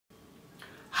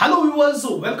Hello viewers,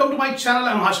 welcome to my channel.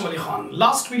 I am Hasham.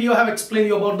 Last video I have explained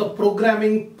you about the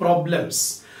programming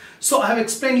problems. So I have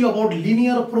explained you about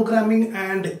linear programming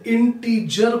and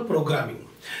integer programming.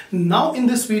 Now in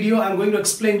this video I am going to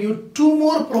explain you two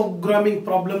more programming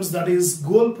problems, that is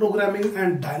goal programming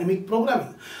and dynamic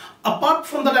programming. Apart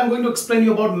from that I am going to explain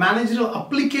you about managerial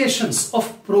applications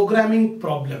of programming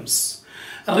problems.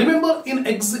 Remember, in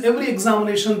every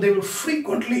examination they will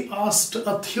frequently ask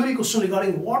a theory question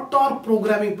regarding what are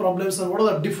programming problems and what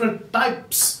are the different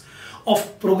types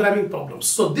of programming problems.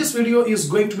 So this video is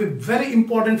going to be very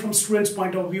important from students'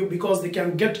 point of view because they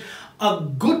can get a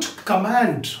good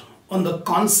command on the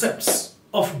concepts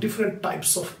of different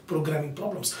types of programming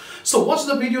problems. So watch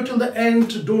the video till the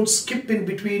end, don't skip in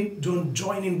between, don't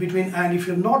join in between, and if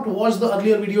you have not watched the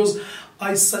earlier videos,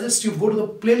 I suggest you go to the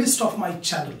playlist of my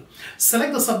channel.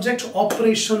 Select the subject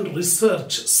Operation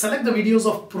Research. Select the videos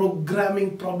of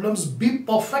programming problems. Be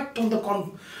perfect on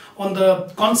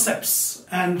the concepts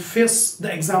and face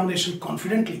the examination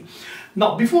confidently.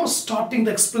 Now, before starting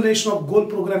the explanation of goal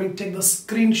programming, take the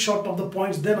screenshot of the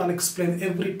points. Then I'll explain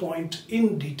every point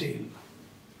in detail.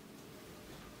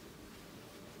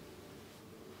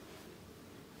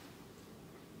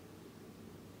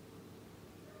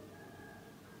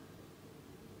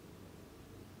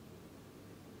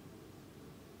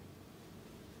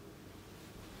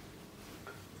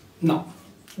 Now,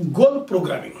 goal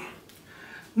programming.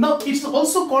 Now, it's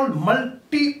also called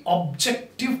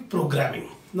multi-objective programming.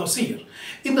 Now, see here.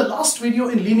 In the last video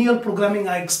in linear programming,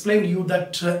 I explained to you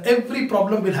that every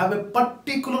problem will have a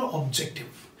particular objective.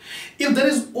 If there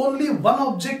is only one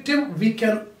objective, we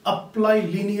can apply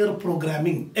linear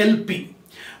programming, LP.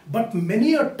 But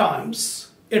many a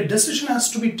times, a decision has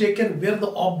to be taken where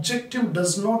the objective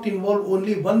does not involve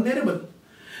only one variable.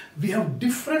 We have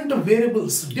different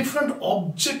variables, different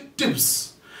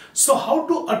objectives. So how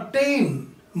to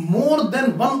attain more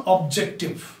than one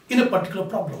objective in a particular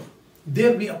problem?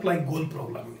 There we apply goal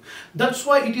programming. That's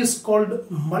why it is called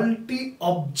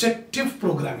multi-objective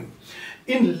programming.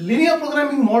 In linear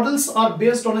programming, models are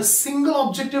based on a single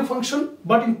objective function,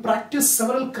 but in practice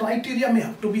several criteria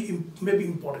may be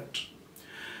important.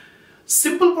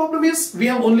 Simple problem is we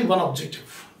have only one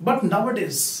objective, but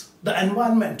nowadays the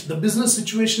environment, the business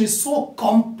situation is so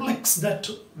complex that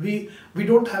we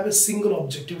don't have a single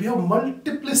objective. We have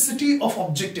multiplicity of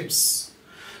objectives.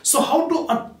 So how to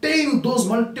attain those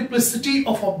multiplicity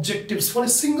of objectives for a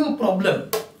single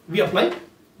problem? We apply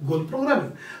goal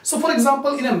programming. So for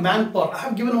example, in a manpower, I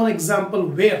have given one example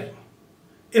where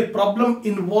a problem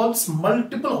involves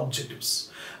multiple objectives.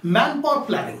 Manpower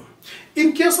planning.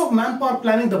 In case of manpower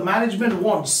planning, the management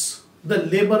wants the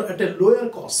labor at a lower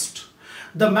cost.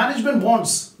 The management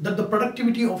wants that the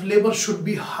productivity of labor should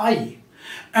be high,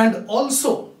 and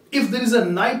also if there is a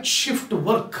night shift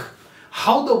work,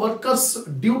 how the workers'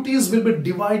 duties will be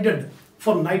divided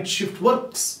for night shift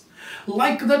works.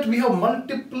 Like that, we have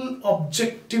multiple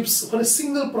objectives for a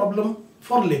single problem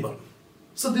for labor.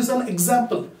 So this is an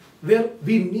example where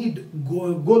we need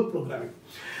goal programming.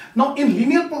 Now in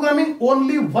linear programming,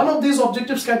 only one of these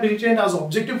objectives can be retained as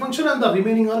objective function and the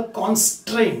remaining are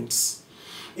constraints.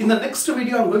 In the next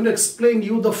video, I am going to explain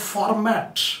you the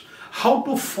format, how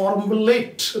to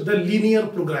formulate the linear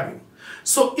programming.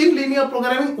 So in linear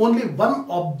programming, only one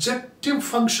objective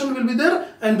function will be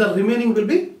there and the remaining will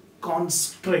be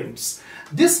constraints.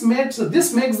 This makes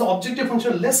the objective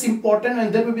function less important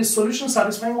and there will be solution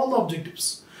satisfying all the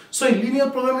objectives. So in linear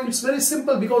programming, it's very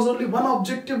simple because only one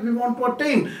objective we want to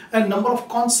attain and number of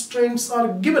constraints are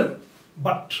given.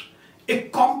 But a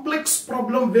complex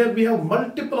problem where we have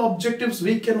multiple objectives,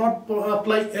 we cannot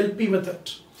apply LP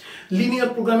method. Linear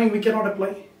programming we cannot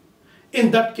apply.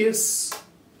 In that case,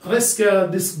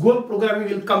 this goal programming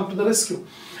will come to the rescue.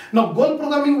 Now, goal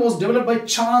programming was developed by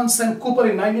Chance and Cooper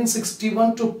in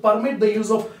 1961 to permit the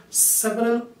use of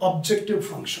several objective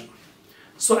functions.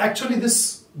 So actually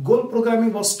this goal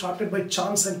programming was started by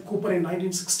Chance and Cooper in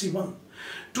 1961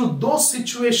 to those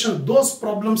situations, those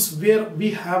problems where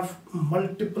we have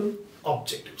multiple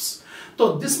objectives.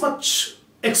 So this much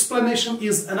explanation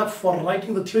is enough for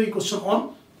writing the theory question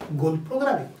on goal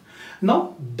programming.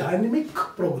 Now, dynamic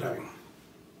programming.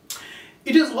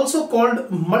 It is also called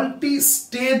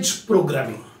multi-stage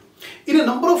programming. In a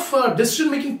number of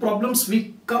decision-making problems,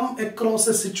 we come across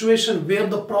a situation where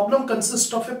the problem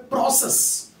consists of a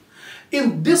process.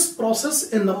 In this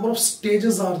process, a number of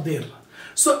stages are there.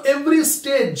 So every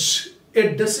stage,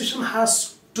 a decision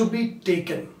has to be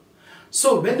taken.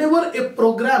 So whenever a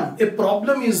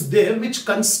problem is there which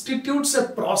constitutes a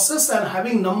process and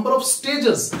having number of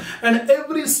stages, and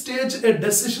every stage a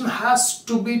decision has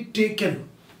to be taken,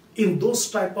 in those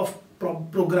type of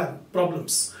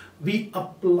problems, we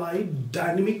apply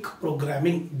dynamic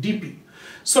programming, DP.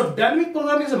 So dynamic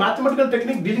programming is a mathematical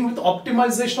technique dealing with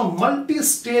optimization of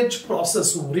multi-stage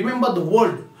process. Remember the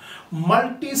word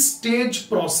multi-stage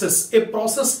process, a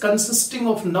process consisting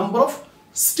of number of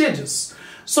stages.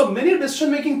 So many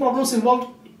decision-making problems involve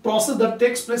process that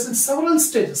takes place in several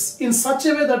stages in such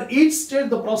a way that each stage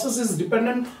the process is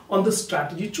dependent on the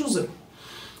strategy chosen.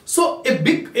 So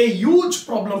a huge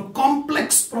problem,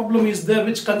 complex problem is there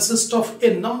which consists of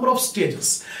a number of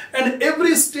stages, and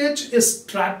every stage a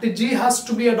strategy has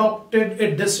to be adopted,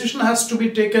 a decision has to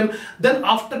be taken. Then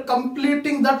after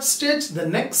completing that stage, the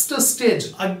next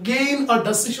stage, again a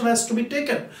decision has to be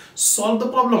taken. Solve the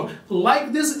problem.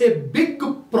 Like this, a big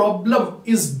problem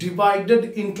is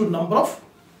divided into number of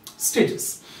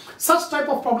stages. Such type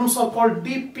of problems are called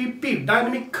DPP,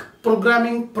 dynamic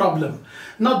programming problem.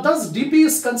 Now thus DP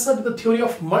is considered the theory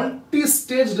of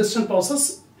multi-stage decision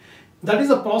process. That is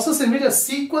a process in which a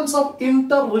sequence of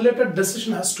interrelated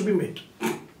decision has to be made.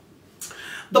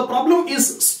 The problem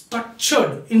is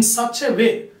structured in such a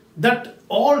way that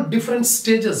all different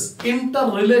stages,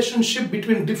 interrelationship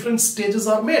between different stages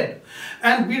are made,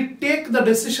 and we take the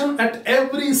decision at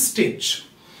every stage.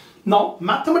 Now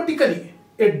mathematically,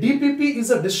 a DPP is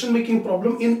a decision-making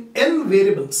problem in n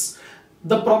variables.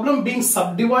 The problem being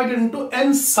subdivided into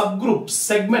n subgroups,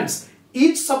 segments,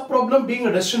 each subproblem being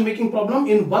a decision-making problem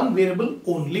in one variable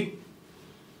only.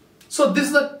 So this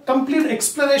is the complete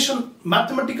explanation,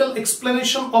 mathematical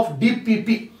explanation of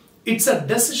DPP. It's a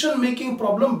decision-making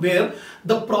problem where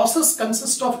the process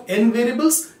consists of n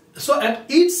variables. So at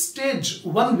each stage,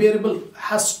 one variable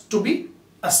has to be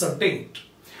ascertained.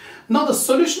 Now the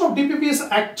solution of DPP is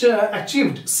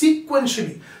achieved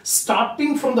sequentially,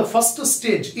 starting from the first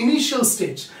stage, initial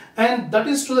stage, and that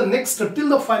is to the next till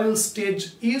the final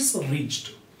stage is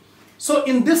reached. So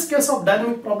in this case of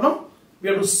dynamic problem, we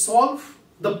have to solve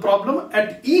the problem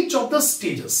at each of the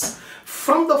stages,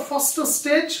 from the first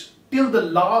stage till the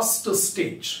last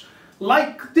stage.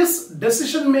 Like this,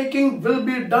 decision making will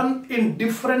be done in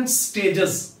different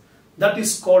stages. That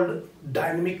is called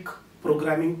dynamic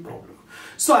programming problem.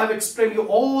 So I have explained you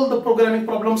all the programming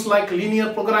problems like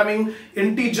linear programming,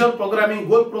 integer programming,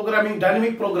 goal programming,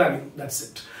 dynamic programming. That's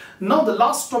it. Now the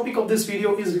last topic of this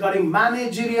video is regarding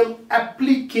managerial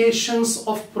applications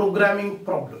of programming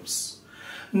problems.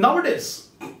 Nowadays,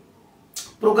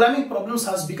 programming problems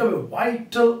has become a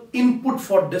vital input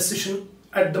for decision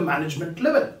at the management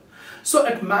level. So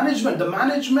at management, the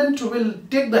management will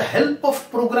take the help of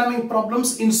programming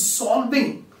problems in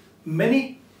solving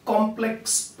many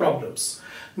complex problems.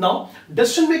 Now,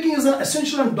 decision making is an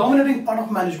essential and dominating part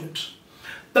of management.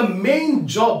 The main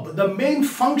job, the main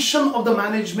function of the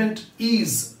management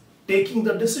is taking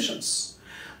the decisions.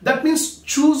 That means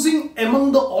choosing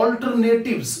among the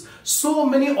alternatives. So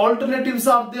many alternatives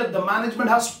are there. The management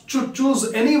has to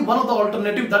choose any one of the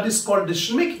alternatives. That is called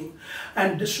decision making.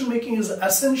 And decision making is an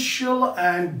essential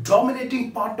and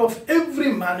dominating part of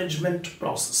every management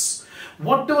process.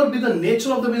 Whatever be the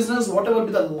nature of the business, whatever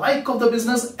be the like of the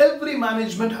business, every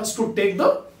management has to take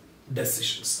the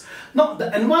decisions. Now,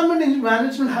 the environment in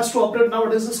management has to operate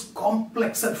nowadays is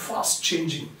complex and fast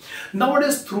changing.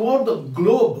 Nowadays, throughout the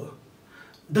globe,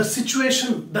 the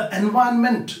situation, the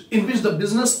environment in which the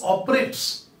business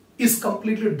operates is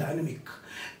completely dynamic.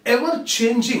 Ever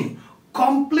changing,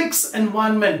 complex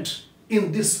environment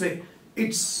in this way,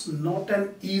 it's not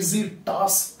an easy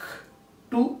task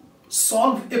to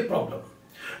solve a problem.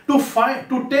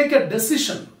 To take a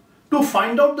decision, to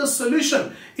find out the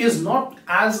solution is not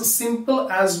as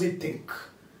simple as we think.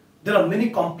 There are many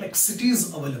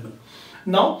complexities available.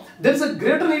 Now, there is a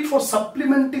greater need for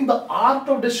supplementing the art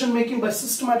of decision making by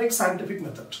systematic scientific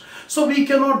method. So we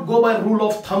cannot go by rule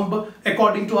of thumb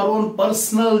according to our own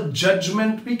personal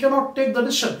judgment. We cannot take the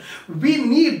decision. We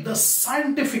need the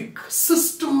scientific,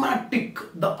 systematic,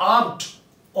 the art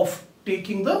of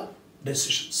taking the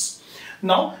decisions.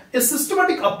 Now, a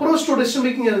systematic approach to decision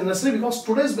making is necessary because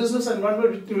today's business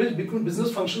environment in which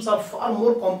business functions are far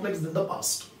more complex than the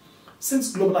past.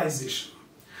 Since globalization,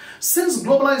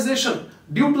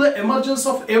 due to the emergence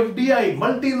of FDI,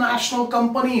 multinational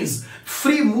companies,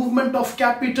 free movement of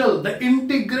capital, the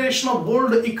integration of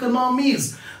world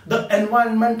economies, the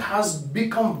environment has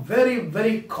become very,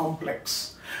 very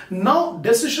complex. Now,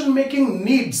 decision making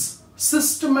needs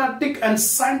systematic and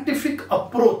scientific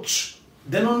approach.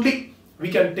 Then only we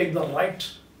can take the right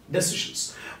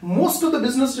decisions. Most of the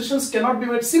business decisions cannot be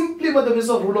made simply by the use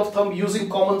of rule of thumb using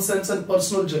common sense and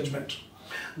personal judgment.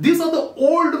 These are the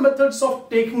old methods of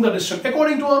taking the decision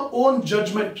according to our own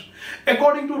judgment,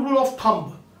 according to rule of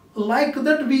thumb. Like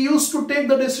that we used to take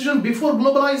the decision before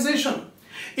globalization.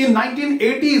 In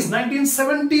 1980s,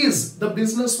 1970s, the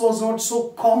business was not so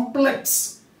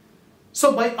complex.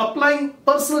 So by applying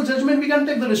personal judgment, we can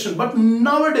take the decision. But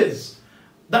nowadays,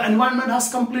 the environment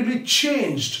has completely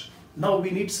changed. Now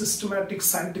we need systematic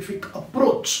scientific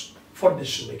approach for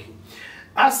decision making.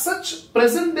 As such,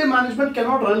 present day management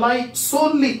cannot rely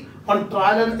solely on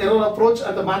trial and error approach,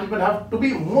 and the management have to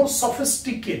be more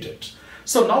sophisticated.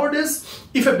 So nowadays,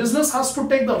 if a business has to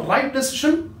take the right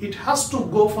decision, it has to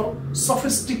go for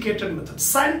sophisticated method,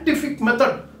 scientific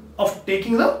method of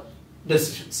taking the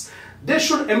decisions. They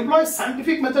should employ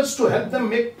scientific methods to help them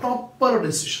make proper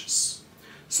decisions.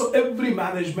 So every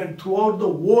management throughout the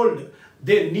world,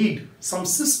 they need some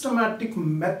systematic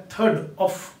method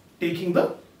of taking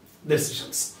the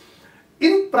decisions.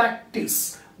 In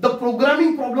practice, the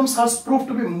programming problems has proved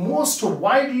to be most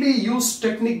widely used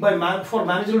technique for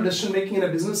managerial decision making in a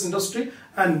business industry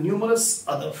and numerous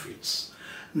other fields.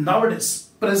 Nowadays,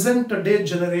 present day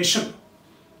generation,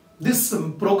 these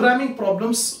programming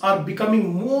problems are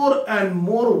becoming more and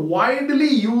more widely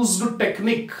used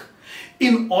technique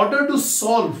in order to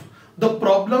solve the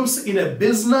problems in a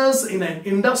business, in an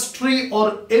industry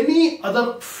or any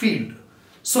other field.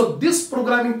 So these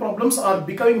programming problems are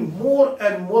becoming more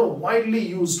and more widely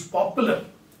used, popular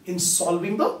in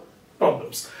solving the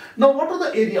problems. Now what are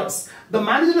the areas? The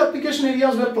managerial application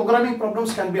areas where programming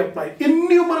problems can be applied.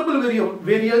 Innumerable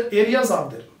areas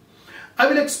are there. I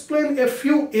will explain a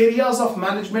few areas of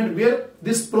management where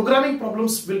these programming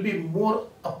problems will be more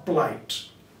applied.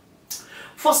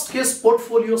 First case,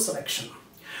 portfolio selection.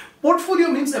 Portfolio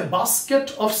means a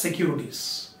basket of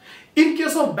securities. In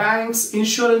case of banks,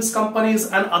 insurance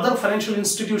companies and other financial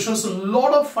institutions, a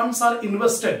lot of funds are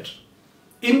invested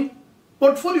in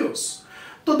portfolios.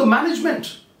 So the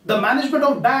management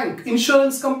of bank,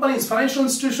 insurance companies, financial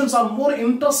institutions are more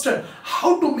interested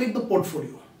how to make the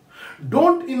portfolio.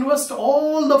 Don't invest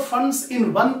all the funds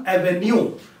in one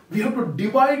avenue. We have to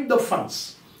divide the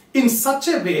funds in such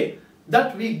a way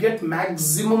that we get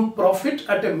maximum profit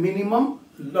at a minimum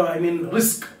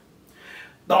risk.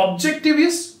 The objective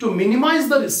is to minimize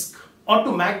the risk or to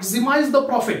maximize the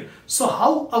profit. So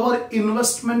how our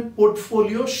investment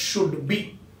portfolio should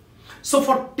be. So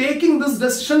for taking these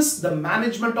decisions, the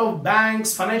management of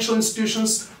banks, financial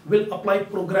institutions will apply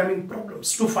programming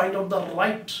problems to find out the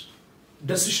right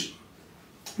decision.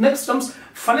 Next comes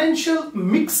financial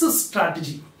mix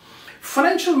strategy.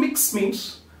 Financial mix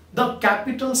means the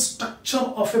capital structure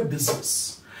of a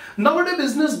business. Nowadays,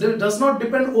 business does not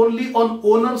depend only on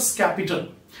owner's capital.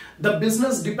 The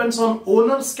business depends on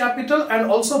owner's capital and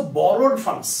also borrowed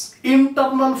funds,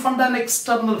 internal fund and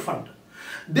external fund.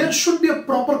 There should be a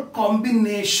proper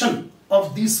combination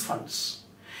of these funds.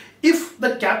 If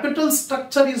the capital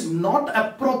structure is not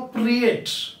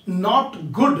appropriate,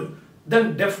 not good,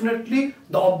 then definitely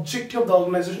the objective of the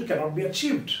organization cannot be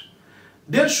achieved.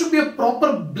 There should be a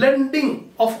proper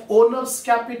blending of owner's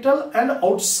capital and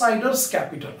outsider's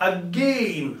capital.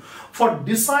 Again, for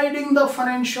deciding the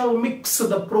financial mix,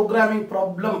 the programming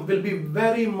problem will be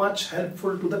very much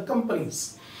helpful to the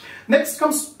companies. Next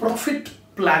comes profit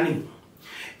planning.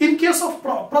 In case of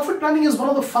profit planning is one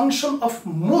of the functions of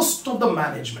most of the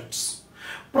managements.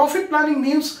 Profit planning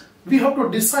means we have to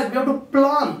decide, we have to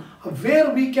plan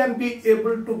where we can be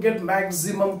able to get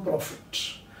maximum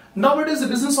profit. Nowadays, a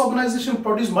business organization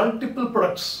produces multiple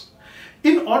products.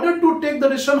 In order to take the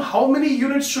decision how many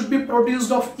units should be produced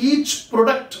of each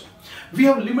product, we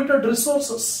have limited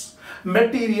resources.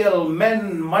 Material,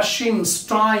 men, machines,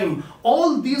 time,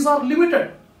 all these are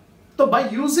limited. So by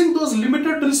using those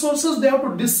limited resources, they have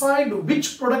to decide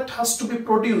which product has to be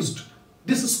produced.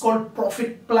 This is called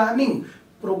profit planning.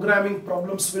 Programming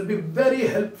problems will be very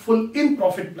helpful in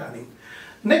profit planning.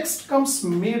 Next comes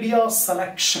media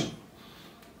selection.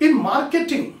 In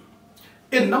marketing,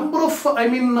 a number of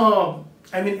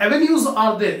avenues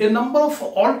are there, a number of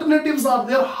alternatives are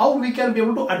there how we can be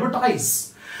able to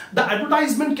advertise. The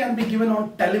advertisement can be given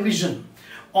on television,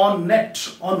 on net,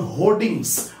 on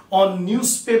hoardings, on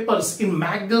newspapers, in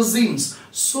magazines.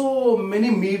 So many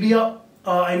media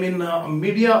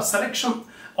selection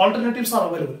alternatives are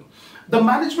available. The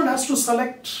management has to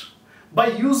select by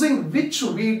using which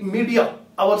media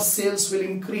our sales will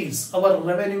increase, our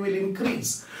revenue will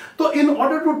increase. So in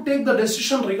order to take the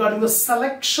decision regarding the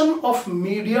selection of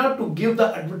media to give the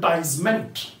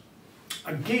advertisement,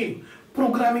 again,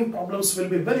 programming problems will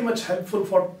be very much helpful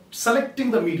for selecting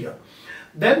the media.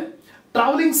 Then,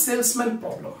 traveling salesman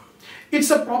problem. It's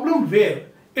a problem where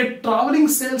a traveling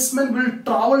salesman will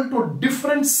travel to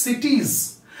different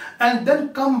cities and then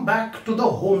come back to the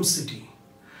home city.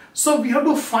 So we have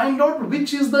to find out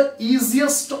which is the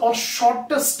easiest or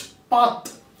shortest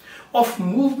path of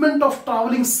movement of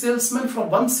traveling salesmen from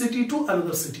one city to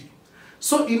another city.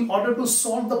 So in order to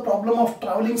solve the problem of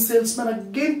traveling salesmen,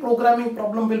 again programming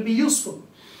problem will be useful.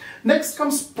 Next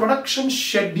comes production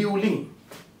scheduling.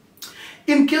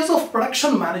 In case of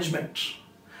production management,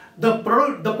 the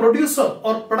producer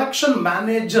or production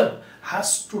manager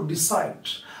has to decide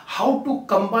how to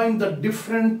combine the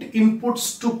different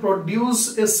inputs to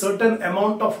produce a certain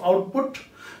amount of output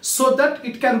so that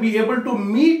it can be able to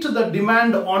meet the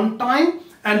demand on time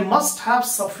and must have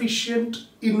sufficient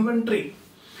inventory.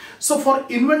 So for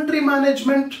inventory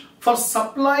management, for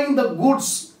supplying the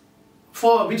goods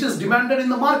for which is demanded in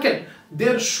the market,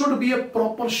 there should be a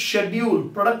proper schedule,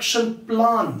 production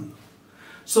plan.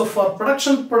 So for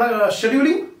production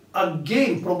scheduling,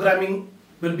 again programming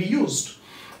will be used.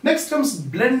 Next comes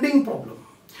blending problem.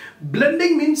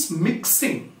 Blending means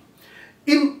mixing.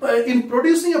 In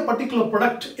producing a particular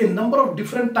product, a number of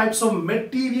different types of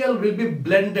material will be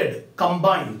blended,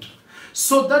 combined,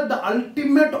 so that the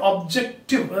ultimate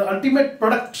objective, ultimate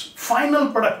product,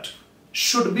 final product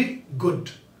should be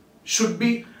good, should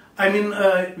be, in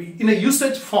a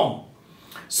usage form.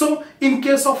 So in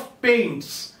case of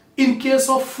paints, in case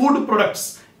of food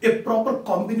products, a proper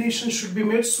combination should be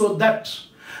made so that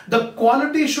the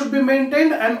quality should be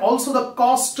maintained and also the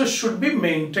cost should be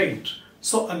maintained.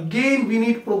 So again we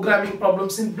need programming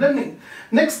problems in blending.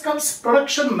 Next comes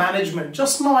production management.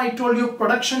 Just now I told you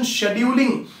production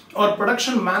scheduling or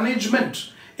production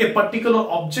management. A particular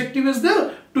objective is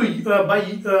there. By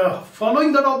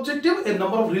following that objective, a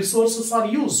number of resources are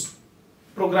used.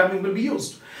 Programming will be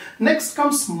used. Next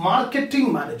comes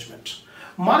marketing management.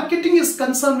 Marketing is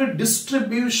concerned with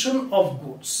distribution of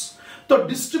goods. The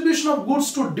distribution of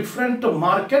goods to different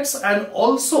markets and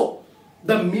also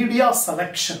the media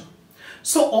selection.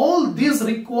 So all these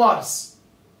requires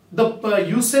the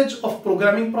usage of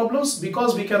programming problems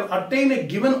because we can attain a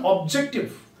given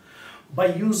objective by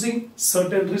using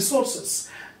certain resources.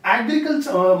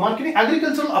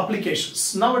 Agricultural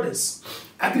applications. Nowadays,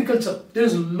 agriculture, there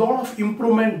is a lot of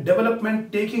improvement,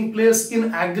 development taking place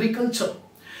in agriculture.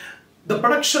 The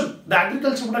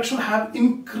agriculture production have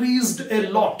increased a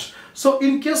lot. So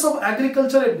in case of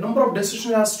agriculture, a number of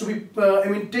decisions has to be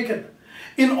taken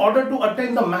in order to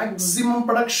attain the maximum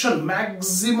production,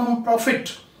 maximum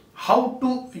profit, how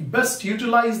to best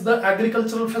utilize the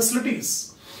agricultural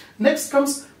facilities. Next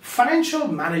comes financial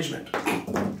management.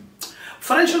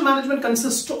 Financial management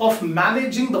consists of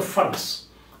managing the funds.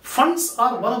 Funds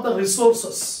are one of the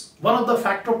resources, one of the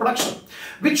factor of production,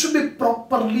 which should be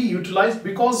properly utilized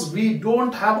because we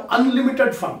don't have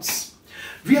unlimited funds.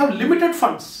 We have limited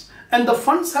funds and the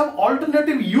funds have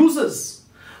alternative uses.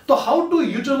 So how to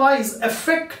utilize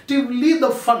effectively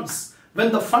the funds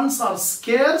when the funds are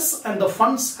scarce and the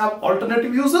funds have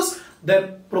alternative uses,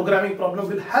 then programming problem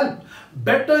will help.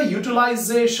 Better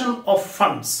utilization of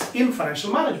funds in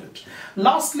financial management.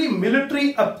 Lastly,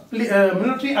 military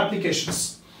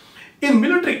applications. In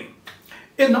military,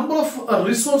 a number of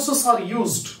resources are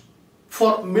used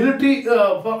for military,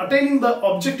 for attaining the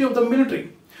objective of the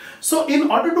military. So in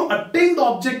order to attain the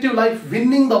objective like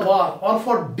winning the war or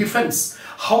for defense,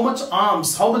 how much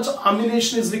arms, how much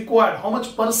ammunition is required, how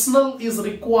much personnel is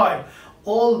required,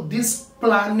 all this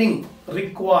planning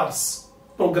requires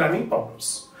programming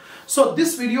problems. So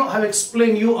this video I have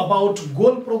explained you about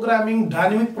goal programming,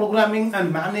 dynamic programming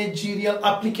and managerial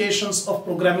applications of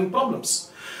programming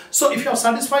problems. So if you are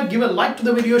satisfied, give a like to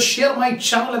the video, share my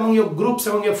channel among your groups,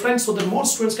 among your friends so that more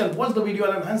students can watch the video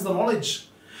and enhance the knowledge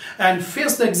and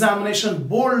face the examination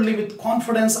boldly with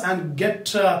confidence and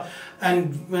get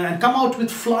and come out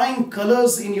with flying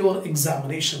colors in your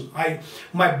examination.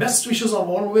 My best wishes are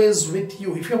always with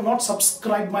you. If you have not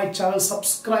subscribed my channel,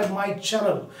 subscribe my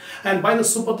channel and by the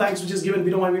super thanks which is given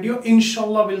below my video.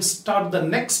 Inshallah, we'll start the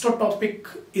next topic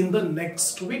in the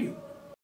next video.